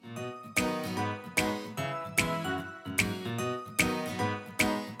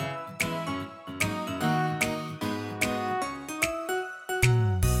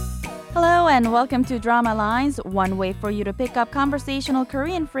and welcome to Drama Lines, one way for you to pick up conversational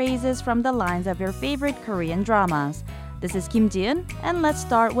Korean phrases from the lines of your favorite Korean dramas. This is Kim Ji-eun, and let's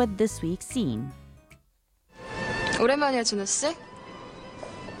start with this week's scene. 오랜만이야, 준호 씨.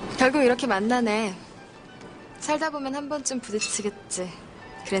 결국 이렇게 만나네. 살다 보면 한 번쯤 부딪히겠지.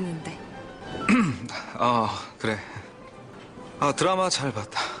 그랬는데. 그래. 드라마 잘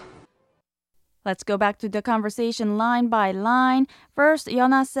봤다. Let's go back to the conversation line by line. First,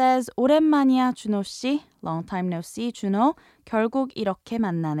 Yeona says, 오랜만이야, 준호 씨. Long time no see, 준호. 결국 이렇게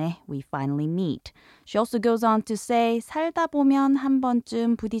만나네. We finally meet. She also goes on to say, 살다 보면 한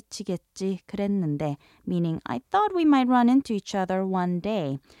번쯤 부딪히겠지. 그랬는데, meaning, I thought we might run into each other one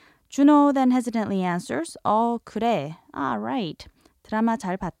day. 준호 then hesitantly answers, 그래. Right. 드라마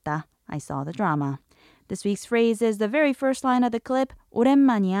잘 봤다. I saw the drama. This week's phrase is the very first line of the clip,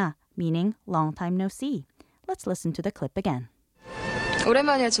 오랜만이야, meaning long time no see. Let's listen to the clip again.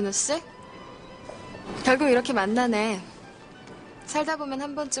 오랜만이야, 준호 씨. 결국 이렇게 만나네. 살다 보면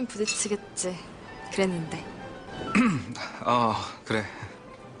한 번쯤 부딪히겠지. 그랬는데. 그래.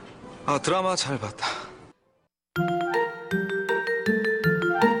 드라마 잘 봤다.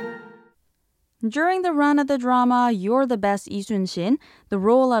 During the run of the drama You're the Best Lee Sun-shin, the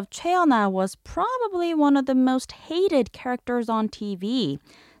role of Choi-yeona was probably one of the most hated characters on TV.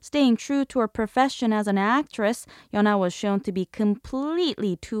 Staying true to her profession as an actress, Yeona was shown to be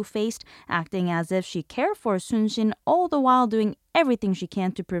completely two-faced, acting as if she cared for Sun-shin all the while doing everything she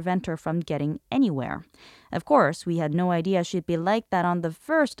can to prevent her from getting anywhere. Of course, we had no idea she'd be like that on the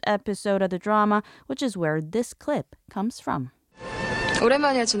first episode of the drama, which is where this clip comes from.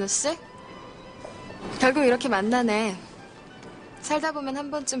 오랜만이야, 준호 씨. 결국 이렇게 만나네. 살다 보면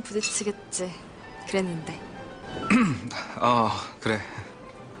한 번쯤 부딪히겠지. 그랬는데. 그래.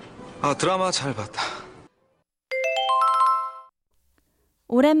 드라마 잘 봤다.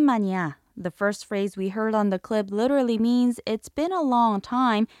 오랜만이야. The first phrase we heard on the clip literally means it's been a long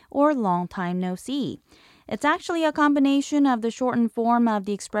time or long time no see. It's actually a combination of the shortened form of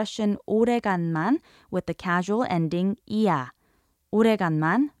the expression 오래간만 with the casual ending 이야.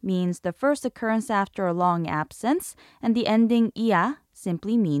 오래간만 means the first occurrence after a long absence, and the ending 이야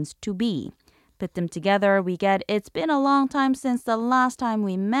simply means to be. Put them together, we get it's been a long time since the last time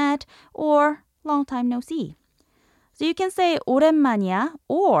we met, or long time no see. So you can say 오랜만이야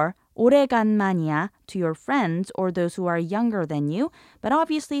or 오래간만이야 to your friends or those who are younger than you, but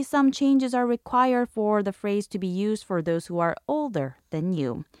obviously some changes are required for the phrase to be used for those who are older than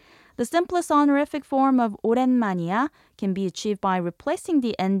you. The simplest honorific form of 오랜만이야 can be achieved by replacing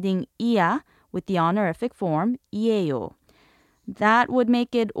the ending 이야 with the honorific form 이에요. That would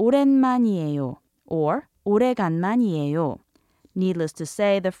make it 오랜만이에요 or 오래간만이에요. Needless to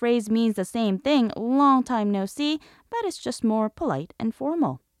say, the phrase means the same thing, long time no see, but it's just more polite and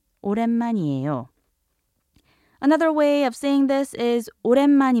formal. 오랜만이에요. Another way of saying this is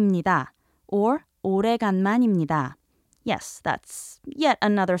오랜만입니다 or 오래간만입니다. Yes, that's yet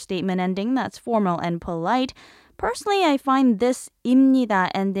another statement ending that's formal and polite. Personally, I find this 입니다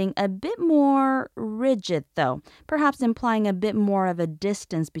ending a bit more rigid, though, perhaps implying a bit more of a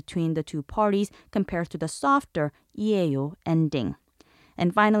distance between the two parties compared to the softer 이에요 ending.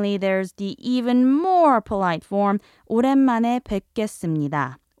 And finally, there's the even more polite form 오랜만에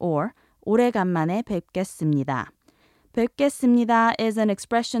뵙겠습니다 or 오래간만에 뵙겠습니다. 뵙겠습니다 is an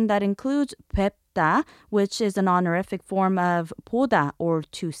expression that includes 뵙다, which is an honorific form of 보다 or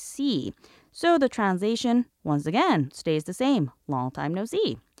to see. So the translation, once again, stays the same. Long time no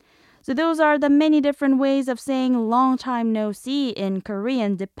see. So those are the many different ways of saying long time no see in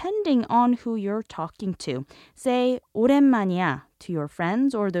Korean depending on who you're talking to. Say 오랜만이야 to your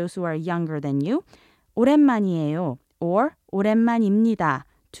friends or those who are younger than you. 오랜만이에요 or 오랜만입니다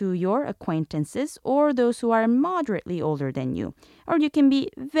to your acquaintances or those who are moderately older than you. Or you can be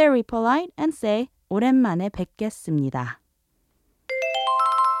very polite and say 오랜만에 뵙겠습니다.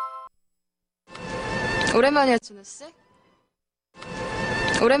 오랜만이야, 준호 씨.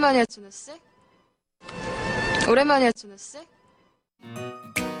 오랜만이야, 준호 씨. 오랜만이야, 준호 씨.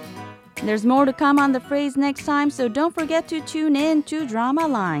 There's more to come on the phrase next time, so don't forget to tune in to Drama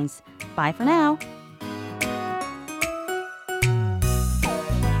Lines. Bye for now.